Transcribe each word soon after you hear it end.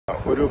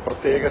ഒരു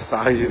പ്രത്യേക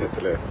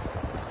സാഹചര്യത്തിൽ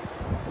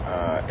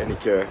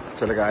എനിക്ക്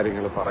ചില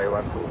കാര്യങ്ങൾ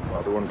പറയുവാൻ തോന്നുന്നു.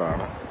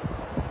 അതുകൊണ്ടാണ്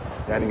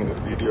ഞാനിങ്ങനെ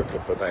ഒരു വീഡിയോ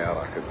ക്ലിപ്പ്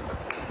തയ്യാറാക്കുന്നത്.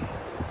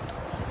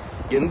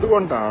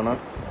 എന്തുകൊണ്ടാണ്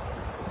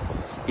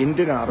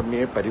ഇന്ത്യൻ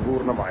ആർമിയെ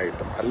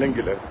പരിപൂർണമായിട്ടും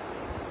അല്ലെങ്കിൽ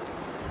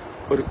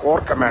ഒരു core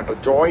commander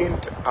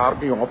joint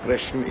army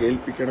operation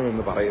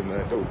ഏൽപ്പിക്കണമെന്ന്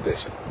പറയുന്നതിന്റെ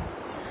ഉദ്ദേശം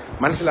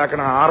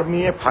മനസ്സിലാക്കണം.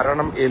 ആർമിയെ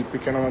ഭരണം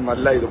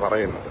ഏൽപ്പിക്കണമെന്നല്ല ഇത്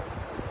പറയുന്നത്.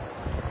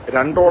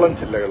 2ഓളം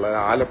ജില്ലകൾ,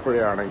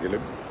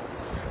 ആലപ്പുഴയാണെങ്കിലും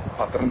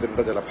പത്തനംതിട്ട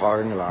ചില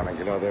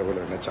ഭാഗങ്ങളാണെങ്കിലും അതേപോലെ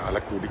തന്നെ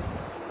ചാലക്കുടി,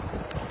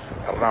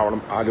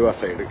 എറണാകുളം, ആലുവ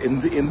സൈഡ്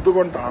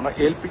എന്തുകൊണ്ടാണ്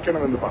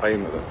ഏൽപ്പിക്കണമെന്ന്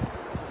പറയുന്നത്?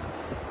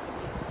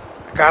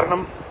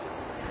 കാരണം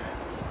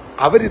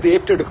അവരിത്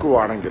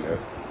ഏറ്റെടുക്കുവാണെങ്കിൽ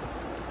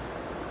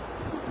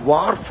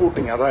വാർ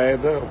ഫൂട്ടിങ്,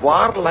 അതായത്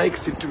വാർ ലൈക്ക്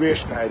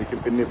സിറ്റുവേഷൻ ആയിരിക്കും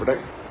പിന്നെ ഇവിടെ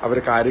അവർ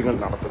കാര്യങ്ങൾ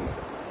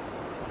നടത്തുന്നത്.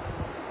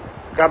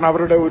 കാരണം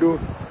അവരുടെ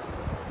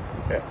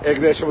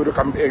ഏകദേശം ഒരു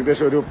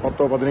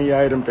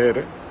 10,000-15,000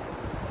 പേര്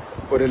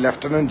ഒരു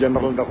ലഫ്റ്റനന്റ്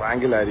ജനറലിന്റെ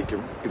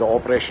റാങ്കിലായിരിക്കും ഇത്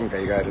ഓപ്പറേഷൻ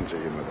കൈകാര്യം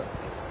ചെയ്യുന്നത്.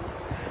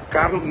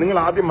 കാരണം നിങ്ങൾ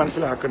ആദ്യം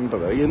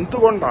മനസ്സിലാക്കേണ്ടത്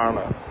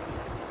എന്തുകൊണ്ടാണ്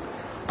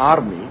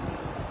ആർമി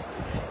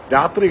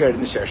രാത്രി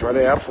കഴിഞ്ഞ ശേഷം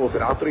അല്ലെ എയർഫോഴ്സ്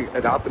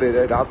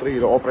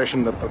രാത്രിയിൽ ഓപ്പറേഷൻ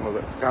നിർത്തുന്നത്?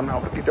 കാരണം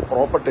അവർക്ക് ഇത്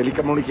പ്രോപ്പർ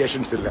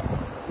ടെലികമ്മ്യൂണിക്കേഷൻസ് ഇല്ല.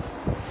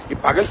 ഈ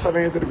പകൽ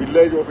സമയത്ത് ഒരു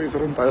വില്ലേജ്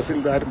ഓഫീസറും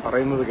തഹസിൽദാരും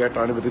പറയുന്നത്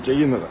കേട്ടാണ് ഇത്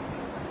ചെയ്യുന്നത്.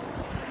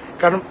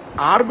 കാരണം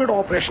ആർമിയുടെ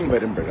ഓപ്പറേഷൻ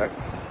വരുമ്പോൾ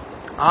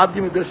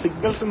ആദ്യം ഇത്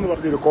സിഗ്നൽസ് എന്ന്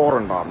പറഞ്ഞൊരു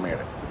കോറുണ്ട്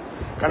ആർമിയുടെ.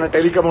 കാരണം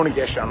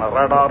ടെലികമ്മ്യൂണിക്കേഷനാണ്,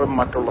 റഡാറും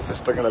മറ്റുള്ള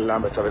സിസ്റ്റങ്ങളെല്ലാം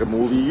വെച്ച് അവർ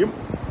മൂവ് ചെയ്യും.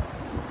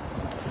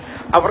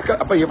 അവർക്ക്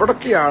അപ്പൊ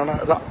എവിടൊക്കെയാണ്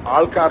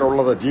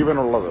ആൾക്കാരുള്ളത്,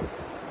 ജീവനുള്ളത്,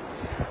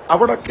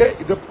 അവിടൊക്കെ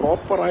ഇത്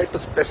പ്രോപ്പറായിട്ട്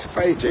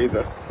സ്പെസിഫൈ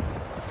ചെയ്ത്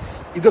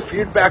ഇത്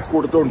ഫീഡ്ബാക്ക്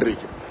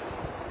കൊടുത്തുകൊണ്ടിരിക്കും.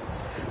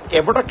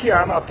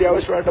 എവിടൊക്കെയാണ്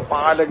അത്യാവശ്യമായിട്ട്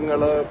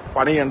പാലങ്ങൾ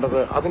പണിയേണ്ടത്,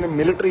 അതിന്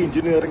മിലിറ്ററി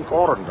എഞ്ചിനീയറിംഗ്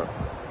കോറുണ്ട്,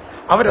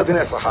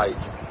 അവരതിനെ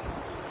സഹായിക്കും.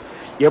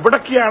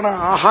 എവിടൊക്കെയാണ്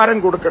ആഹാരം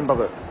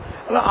കൊടുക്കേണ്ടത്,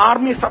 അത്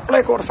ആർമി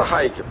സപ്ലൈ കോർ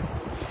സഹായിക്കും.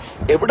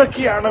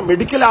 എവിടൊക്കെയാണ്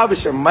മെഡിക്കൽ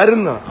ആവശ്യം,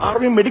 മരുന്ന്,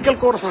 ആർമി മെഡിക്കൽ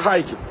കോർ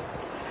സഹായിക്കും.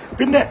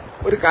 പിന്നെ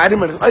ഒരു കാര്യം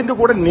മനസ്സിലാക്കും, അതിന്റെ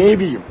കൂടെ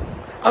നേവിയും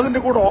അതിന്റെ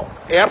കൂടെ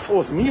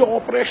എയർഫോഴ്സും ഈ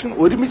ഓപ്പറേഷൻ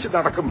ഒരുമിച്ച്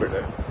നടക്കുമ്പോൾ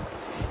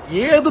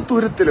ഏത്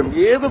തുരുത്തിലും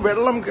ഏത്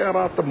വെള്ളം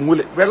കയറാത്ത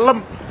വെള്ളം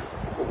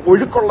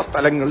ഒഴുക്കുള്ള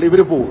സ്ഥലങ്ങളിൽ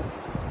ഇവർ പോകും.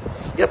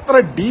 എത്ര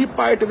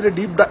ഡീപ്പായിട്ട് ഇവര്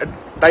ഡീപ്പ്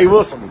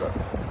ഡൈവേഴ്സ് ഉണ്ട്,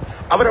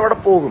 അവരവിടെ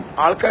പോകും,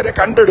 ആൾക്കാരെ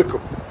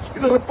കണ്ടെടുക്കും,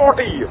 ഇത്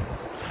റിപ്പോർട്ട് ചെയ്യും.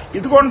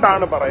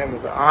 ഇതുകൊണ്ടാണ്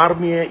പറയുന്നത്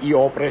ആർമിയെ ഈ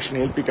ഓപ്പറേഷൻ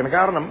ഏൽപ്പിക്കണം.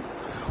 കാരണം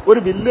ഒരു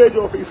വില്ലേജ്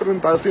ഓഫീസറും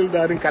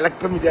തഹസീൽദാരും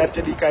കലക്ടറും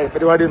വിചാരിച്ചാൽ ഈ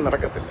പരിപാടിയൊന്നും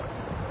നടക്കത്തില്ല.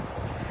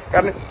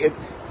 കാരണം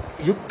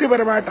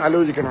യുക്തിപരമായിട്ട്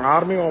ആലോചിക്കണം.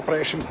 ആർമി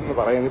ഓപ്പറേഷൻസ് എന്ന്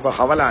പറയുന്നത് ഇപ്പൊ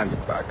ഹവലാൻഡ്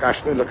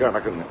കാശ്മീരിലൊക്കെ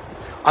നടക്കുന്നത്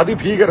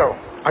അതിഭീകരവും,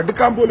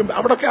 അടുക്കാൻ പോലും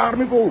അവിടൊക്കെ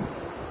ആർമി പോകും.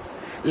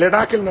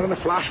 ലഡാക്കിൽ നടന്ന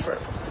ഫ്ലാഷ്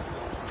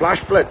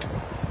ഫ്ലഡ്,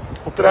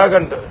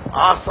 ഉത്തരാഖണ്ഡ്,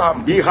 ആസാം,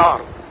 ബീഹാർ,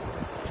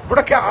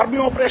 ഇവിടൊക്കെ ആർമി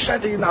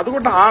ഓപ്പറേഷനാണ് ചെയ്യുന്നത്.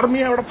 അതുകൊണ്ട്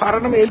ആർമിയെ അവിടെ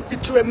ഭരണം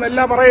ഏൽപ്പിച്ചു എന്നല്ല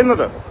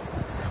പറയുന്നത്.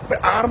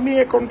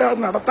 ആർമിയെ കൊണ്ട് അത്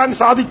നടത്താൻ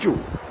സാധിക്കൂ.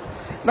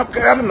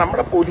 കാരണം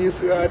നമ്മുടെ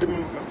പോലീസുകാരും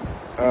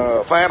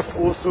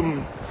ഫയർഫോഴ്സും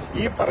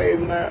ഈ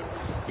പറയുന്ന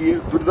ഈ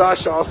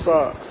ദുരിതാശ്വാസ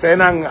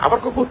സേനാംഗ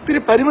അവർക്കൊക്കെ ഒത്തിരി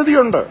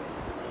പരിമിതിയുണ്ട്.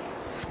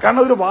 കാരണം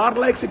അതൊരു വാർ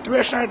ലൈക്ക്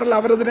സിറ്റുവേഷൻ ആയിട്ടല്ല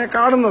അവരതിനെ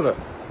കാണുന്നത്.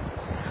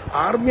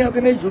 ആർമി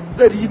അതിനെ യുദ്ധ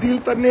രീതിയിൽ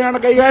തന്നെയാണ്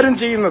കൈകാര്യം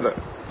ചെയ്യുന്നത്.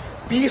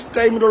 പീസ്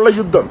ടൈമിലുള്ള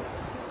യുദ്ധം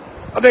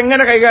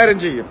അതെങ്ങനെ കൈകാര്യം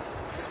ചെയ്യും,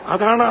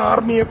 അതാണ്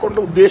ആർമിയെ കൊണ്ട്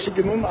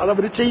ഉദ്ദേശിക്കുന്നത്.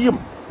 അതവർ ചെയ്യും.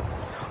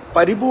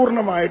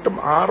 പരിപൂർണമായിട്ടും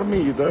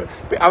ആർമി ഇത്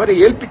അവരെ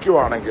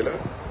ഏൽപ്പിക്കുവാണെങ്കിൽ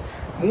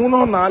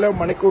 3-4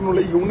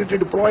 മണിക്കൂറിനുള്ളിൽ യൂണിറ്റ്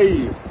ഡിപ്ലോയ്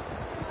ചെയ്യും.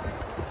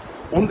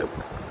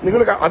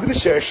 നിങ്ങൾ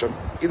അതിനുശേഷം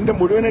ഇതിന്റെ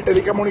മുഴുവൻ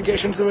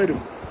ടെലികമ്മ്യൂണിക്കേഷൻസ് വരും.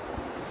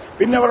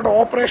 പിന്നെ അവരുടെ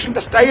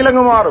ഓപ്പറേഷന്റെ സ്റ്റൈൽ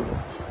അങ്ങ് മാറും.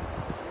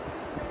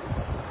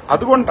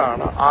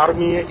 അതുകൊണ്ടാണ്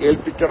ആർമിയെ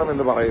ഏൽപ്പിക്കണം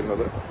എന്ന്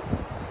പറയുന്നത്.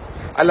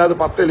 അല്ലാതെ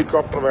 10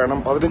 ഹെലികോപ്റ്റർ വേണം,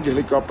 15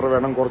 ഹെലികോപ്റ്റർ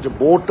വേണം, കുറച്ച്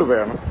ബോട്ട്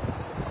വേണം,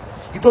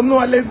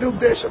 ഇതൊന്നുമല്ല ഇതിന്റെ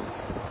ഉദ്ദേശം.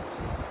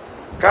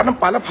 കാരണം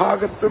പല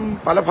ഭാഗത്തും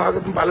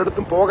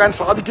പലയിടത്തും പോകാൻ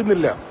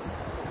സാധിക്കുന്നില്ല.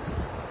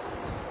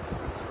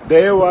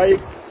 ദയവായി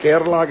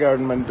കേരള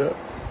ഗവൺമെന്റ്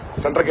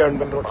സെൻട്രൽ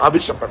ഗവൺമെന്റിനോട്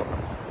ആവശ്യപ്പെടണം,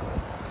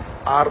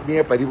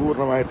 ആർമിയെ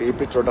പരിപൂർണമായിട്ട്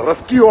ഏൽപ്പിച്ചുകൊണ്ട്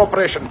റെസ്ക്യൂ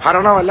ഓപ്പറേഷൻ,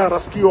 ഭരണമല്ല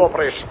റെസ്ക്യൂ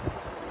ഓപ്പറേഷൻ.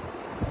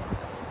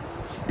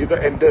 ഇത്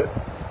എന്റെ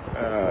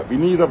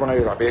വിനീതമായ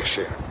ഒരു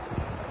അപേക്ഷയാണ്.